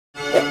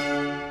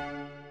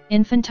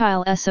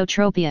Infantile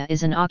esotropia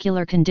is an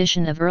ocular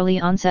condition of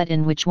early onset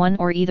in which one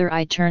or either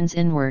eye turns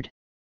inward.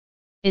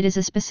 It is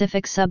a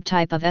specific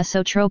subtype of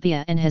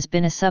esotropia and has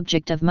been a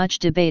subject of much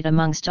debate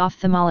amongst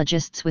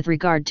ophthalmologists with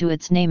regard to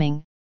its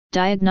naming,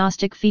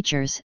 diagnostic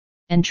features,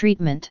 and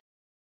treatment.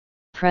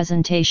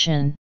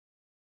 Presentation.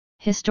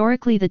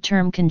 Historically, the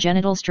term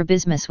congenital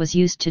strabismus was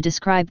used to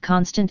describe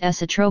constant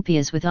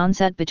esotropias with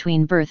onset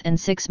between birth and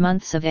 6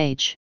 months of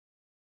age.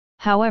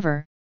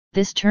 However,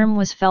 this term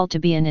was felt to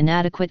be an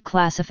inadequate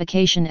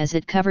classification as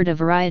it covered a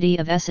variety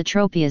of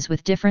esotropias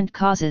with different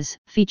causes,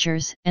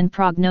 features, and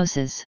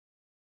prognosis.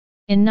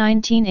 In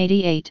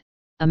 1988,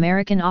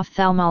 American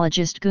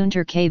ophthalmologist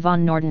Gunther K.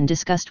 von Norden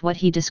discussed what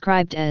he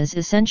described as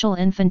essential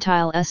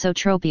infantile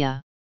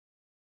esotropia.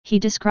 He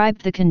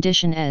described the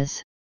condition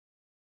as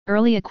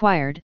early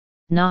acquired,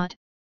 not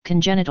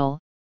congenital,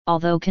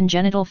 although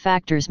congenital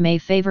factors may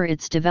favor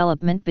its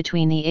development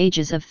between the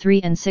ages of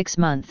 3 and 6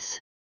 months.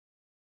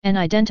 And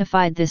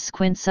identified this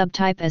squint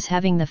subtype as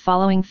having the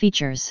following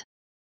features.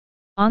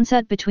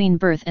 Onset between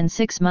birth and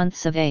 6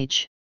 months of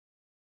age.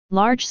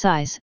 Large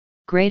size,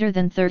 greater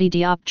than 30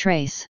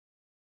 dioptres.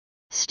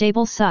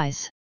 Stable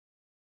size.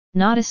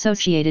 Not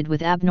associated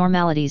with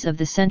abnormalities of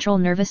the central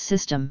nervous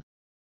system.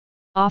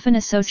 Often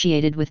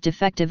associated with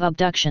defective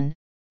abduction,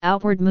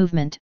 outward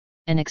movement,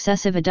 and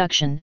excessive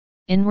adduction,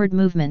 inward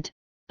movement,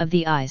 of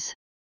the eyes.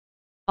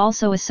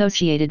 Also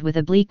associated with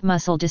oblique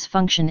muscle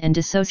dysfunction and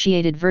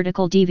dissociated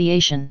vertical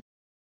deviation.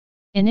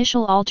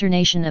 Initial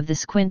alternation of the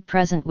squint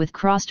present with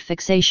crossed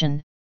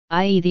fixation,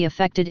 i.e. the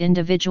affected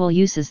individual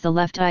uses the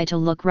left eye to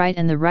look right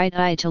and the right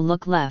eye to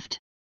look left.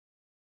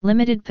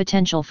 Limited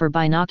potential for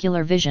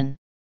binocular vision.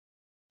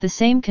 The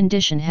same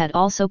condition had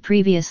also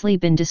previously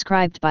been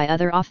described by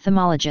other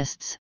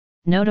ophthalmologists,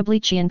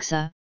 notably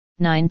Chiengsa,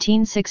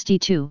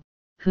 1962,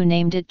 who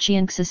named it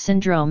Chiengsa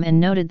syndrome and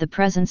noted the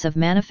presence of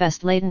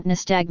manifest latent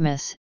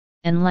nystagmus,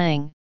 and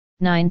Lang,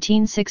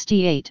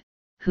 1968,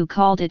 who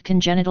called it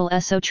congenital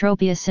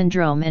esotropia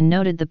syndrome and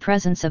noted the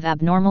presence of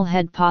abnormal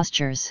head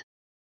postures.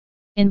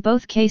 In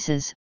both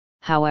cases,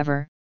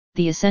 however,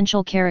 the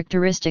essential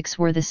characteristics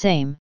were the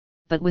same,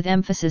 but with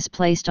emphasis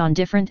placed on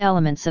different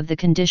elements of the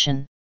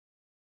condition.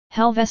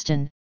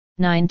 Helveston,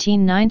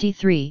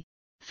 1993,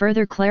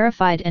 further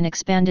clarified and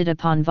expanded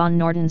upon von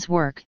Norden's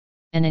work,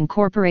 and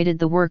incorporated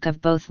the work of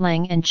both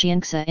Lang and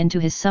Chiengsa into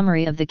his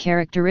summary of the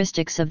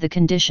characteristics of the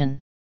condition.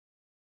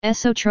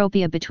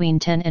 Esotropia between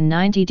 10 and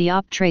 90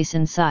 dioptres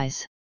in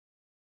size.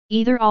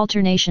 Either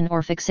alternation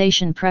or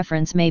fixation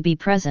preference may be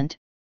present,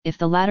 if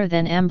the latter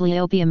then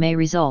amblyopia may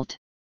result.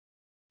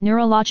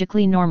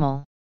 Neurologically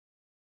normal.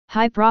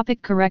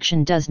 Hyperopic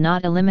correction does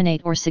not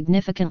eliminate or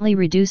significantly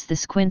reduce the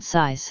squint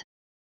size.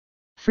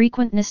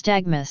 Frequent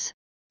nystagmus,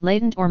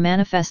 latent or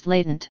manifest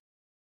latent.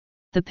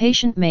 The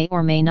patient may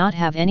or may not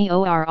have any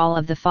or all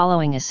of the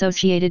following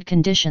associated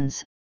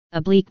conditions: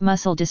 oblique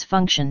muscle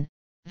dysfunction,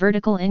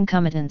 vertical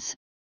incompetence,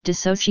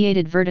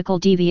 dissociated vertical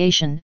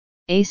deviation,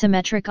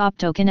 asymmetric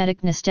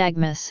optokinetic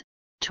nystagmus,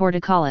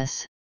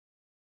 torticollis.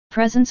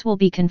 Presence will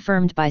be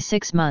confirmed by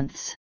 6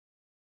 months.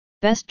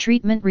 Best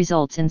treatment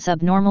results in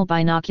subnormal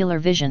binocular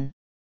vision.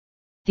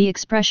 The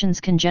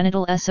expressions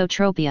congenital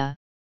esotropia,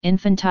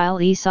 infantile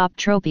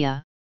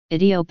esoptropia,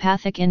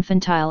 idiopathic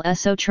infantile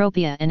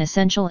esotropia and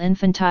essential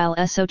infantile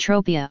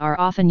esotropia are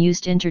often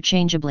used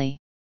interchangeably.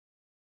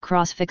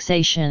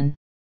 Cross-fixation.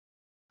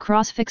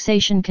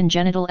 Cross-fixation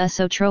congenital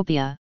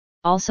esotropia,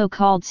 also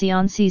called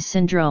Sionsi's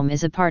syndrome,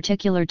 is a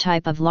particular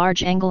type of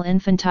large-angle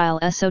infantile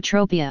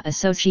esotropia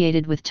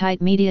associated with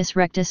tight medius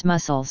rectus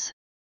muscles.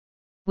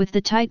 With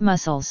the tight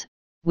muscles,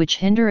 which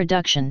hinder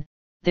adduction,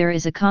 there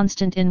is a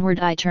constant inward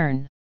eye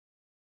turn.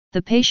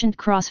 The patient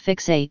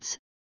cross-fixates,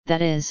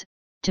 that is,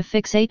 to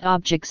fixate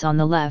objects on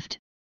the left,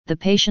 the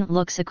patient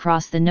looks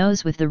across the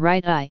nose with the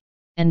right eye,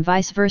 and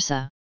vice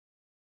versa.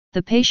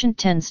 The patient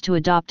tends to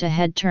adopt a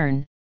head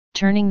turn,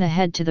 turning the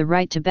head to the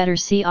right to better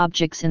see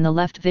objects in the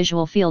left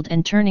visual field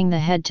and turning the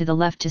head to the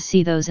left to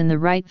see those in the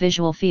right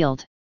visual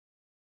field.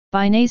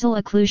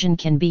 Binasal occlusion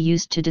can be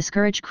used to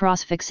discourage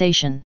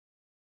cross-fixation.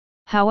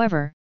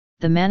 However,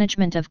 the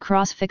management of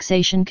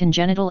cross-fixation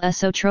congenital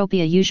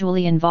esotropia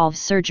usually involves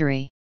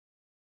surgery.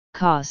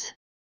 Cause.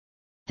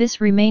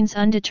 This remains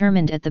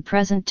undetermined at the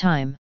present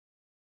time.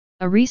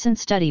 A recent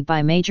study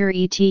by Major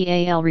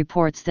ETAL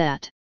reports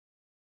that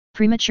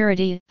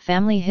prematurity,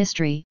 family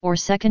history or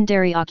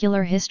secondary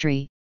ocular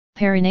history,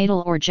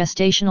 perinatal or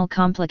gestational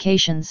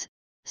complications,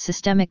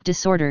 systemic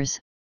disorders,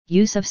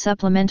 use of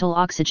supplemental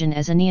oxygen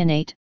as a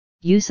neonate,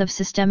 use of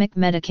systemic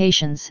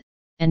medications,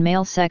 and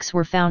male sex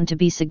were found to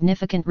be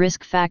significant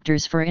risk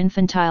factors for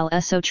infantile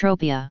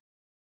esotropia.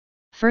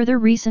 Further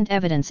recent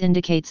evidence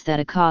indicates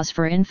that a cause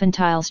for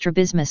infantile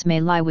strabismus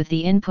may lie with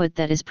the input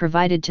that is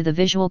provided to the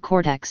visual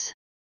cortex.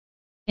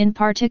 In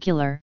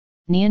particular,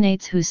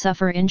 neonates who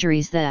suffer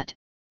injuries that,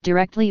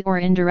 directly or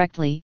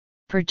indirectly,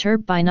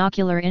 perturb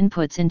binocular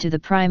inputs into the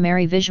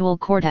primary visual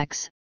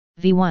cortex,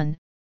 V1,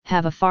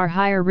 have a far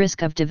higher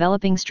risk of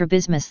developing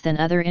strabismus than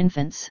other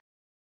infants.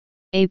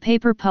 A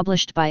paper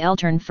published by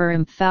Eltern für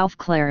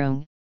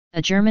Impfaufklärung,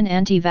 a German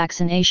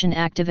anti-vaccination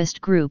activist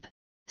group,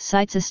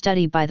 cites a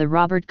study by the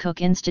Robert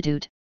Koch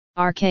Institute,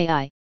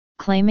 RKI,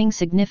 claiming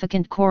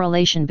significant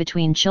correlation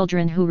between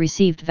children who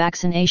received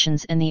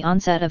vaccinations and the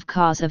onset of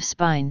cause of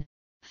spine,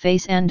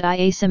 face and eye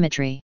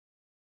asymmetry.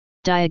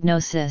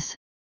 Diagnosis.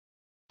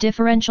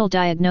 Differential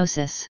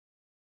diagnosis.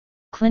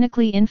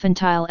 Clinically,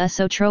 infantile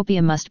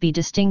esotropia must be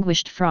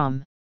distinguished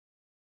from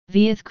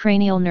Vieth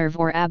cranial nerve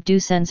or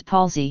abducens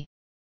palsy,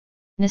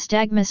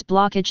 nystagmus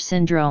blockage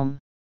syndrome,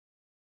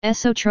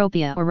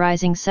 esotropia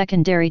arising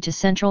secondary to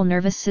central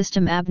nervous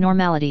system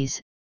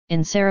abnormalities,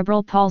 in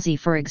cerebral palsy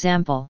for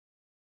example,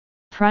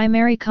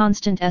 primary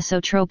constant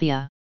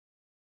esotropia,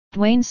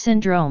 Duane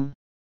syndrome.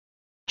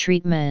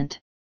 Treatment.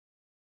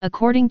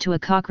 According to a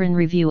Cochrane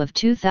review of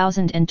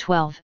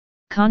 2012,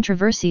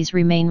 controversies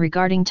remain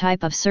regarding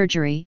type of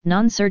surgery,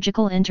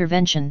 non-surgical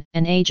intervention,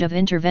 and age of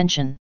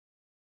intervention.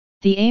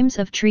 The aims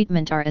of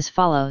treatment are as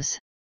follows.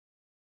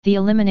 The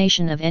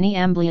elimination of any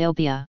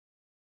amblyopia.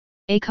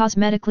 A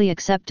cosmetically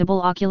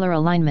acceptable ocular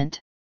alignment.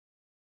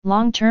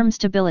 Long-term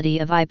stability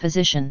of eye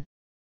position.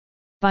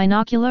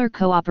 Binocular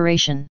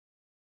cooperation.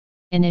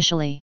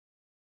 Initially,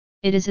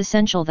 it is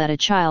essential that a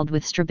child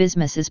with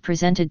strabismus is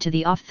presented to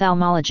the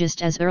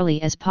ophthalmologist as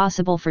early as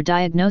possible for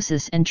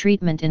diagnosis and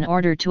treatment in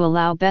order to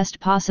allow best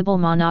possible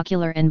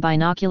monocular and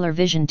binocular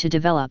vision to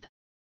develop.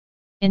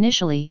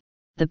 Initially,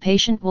 the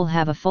patient will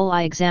have a full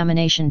eye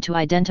examination to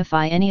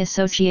identify any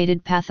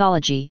associated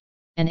pathology,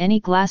 and any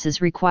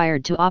glasses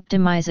required to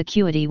optimize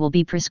acuity will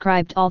be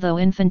prescribed, although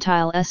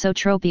infantile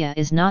esotropia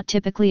is not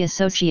typically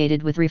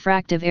associated with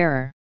refractive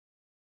error.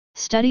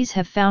 Studies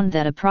have found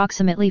that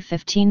approximately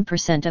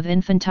 15% of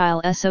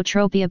infantile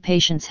esotropia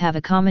patients have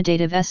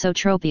accommodative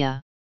esotropia.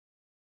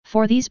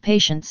 For these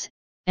patients,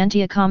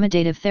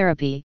 anti-accommodative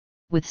therapy,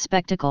 with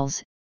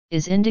spectacles,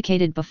 is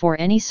indicated before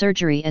any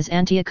surgery, as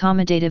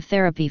anti-accommodative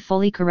therapy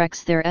fully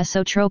corrects their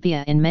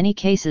esotropia in many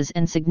cases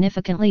and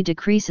significantly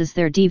decreases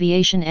their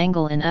deviation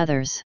angle in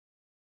others.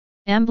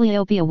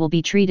 Amblyopia will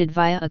be treated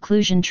via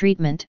occlusion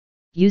treatment,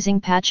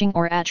 using patching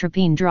or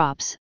atropine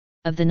drops,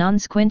 of the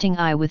non-squinting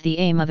eye with the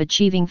aim of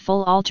achieving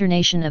full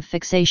alternation of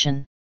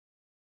fixation.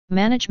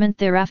 Management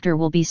thereafter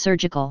will be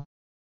surgical.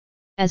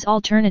 As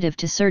alternative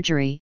to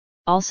surgery,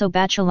 also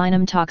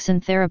botulinum toxin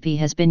therapy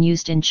has been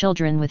used in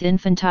children with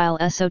infantile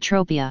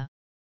esotropia.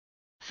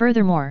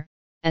 Furthermore,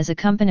 as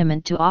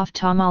accompaniment to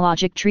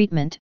ophthalmologic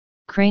treatment,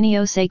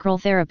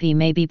 craniosacral therapy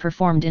may be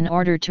performed in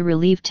order to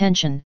relieve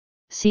tension.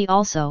 See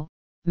also,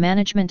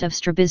 management of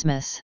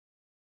strabismus.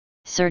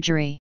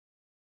 Surgery.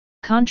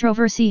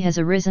 Controversy has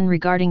arisen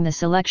regarding the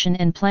selection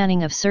and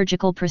planning of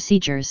surgical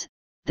procedures,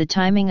 the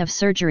timing of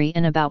surgery,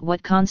 and about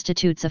what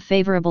constitutes a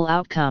favorable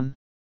outcome.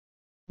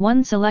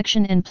 1.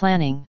 Selection and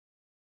planning.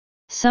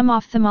 Some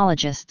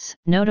ophthalmologists,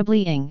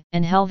 notably Ng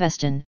and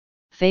Helveston,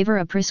 favor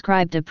a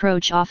prescribed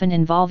approach often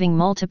involving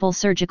multiple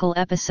surgical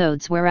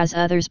episodes, whereas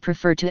others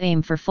prefer to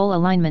aim for full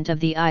alignment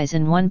of the eyes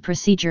in one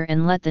procedure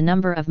and let the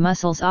number of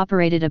muscles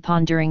operated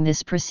upon during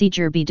this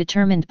procedure be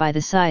determined by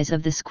the size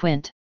of the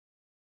squint.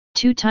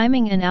 2.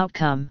 Timing and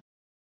outcome.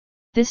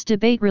 This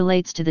debate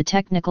relates to the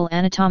technical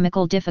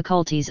anatomical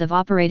difficulties of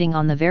operating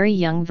on the very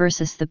young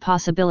versus the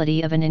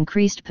possibility of an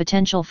increased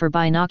potential for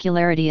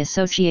binocularity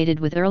associated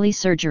with early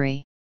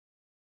surgery.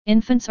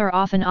 Infants are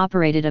often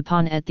operated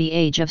upon at the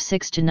age of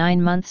 6 to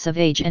 9 months of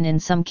age, and in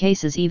some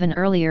cases even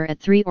earlier at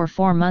 3 or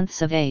 4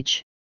 months of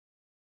age.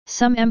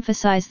 Some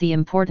emphasize the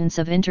importance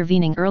of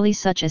intervening early,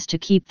 such as to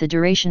keep the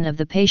duration of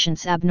the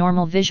patient's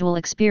abnormal visual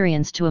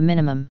experience to a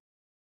minimum.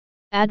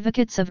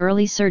 Advocates of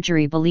early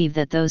surgery believe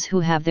that those who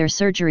have their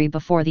surgery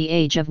before the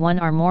age of 1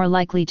 are more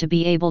likely to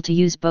be able to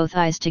use both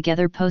eyes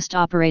together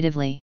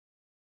post-operatively.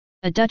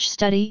 A Dutch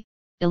study,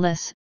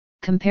 ILIS,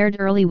 compared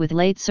early with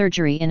late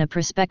surgery in a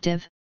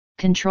prospective,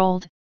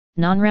 controlled,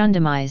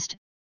 non-randomized,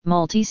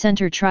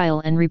 multi-center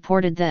trial and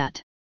reported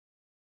that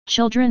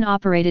children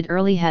operated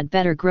early had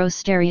better gross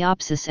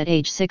stereopsis at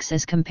age 6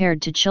 as compared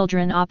to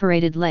children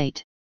operated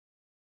late.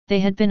 They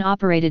had been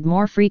operated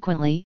more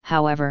frequently,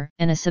 however,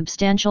 and a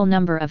substantial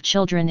number of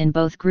children in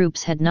both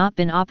groups had not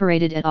been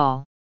operated at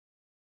all.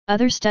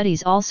 Other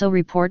studies also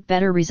report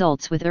better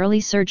results with early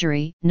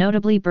surgery,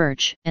 notably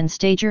Birch and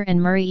Stager and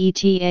Murray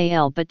et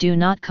al., but do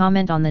not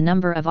comment on the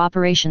number of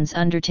operations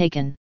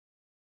undertaken.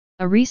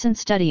 A recent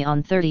study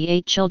on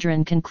 38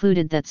 children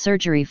concluded that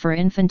surgery for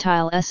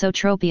infantile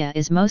esotropia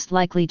is most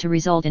likely to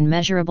result in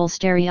measurable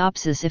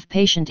stereopsis if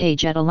patient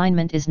age at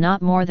alignment is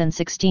not more than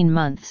 16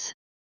 months.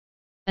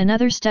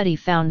 Another study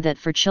found that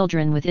for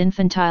children with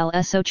infantile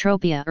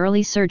esotropia,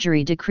 early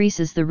surgery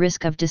decreases the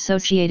risk of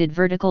dissociated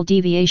vertical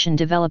deviation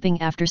developing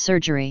after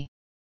surgery.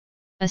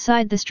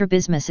 Aside the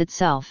strabismus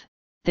itself,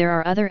 there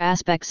are other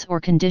aspects or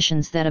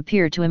conditions that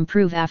appear to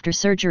improve after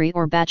surgery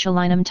or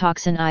botulinum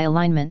toxin eye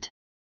alignment.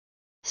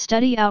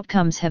 Study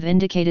outcomes have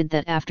indicated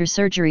that after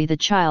surgery the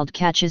child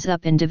catches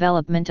up in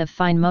development of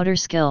fine motor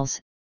skills,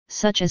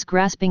 such as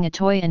grasping a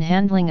toy and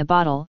handling a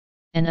bottle,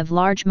 and of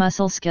large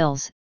muscle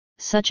skills,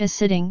 such as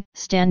sitting,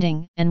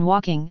 standing, and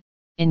walking,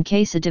 in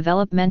case a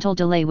developmental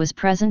delay was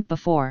present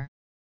before.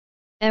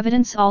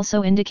 Evidence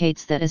also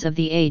indicates that as of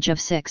the age of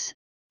 6,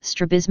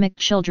 strabismic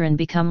children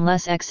become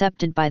less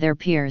accepted by their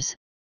peers,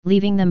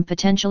 leaving them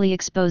potentially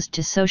exposed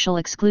to social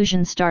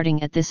exclusion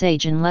starting at this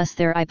age unless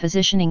their eye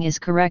positioning is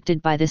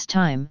corrected by this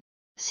time.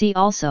 See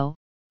also,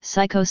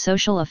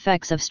 psychosocial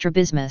effects of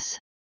strabismus.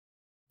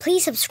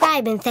 Please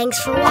subscribe and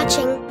thanks for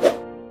watching.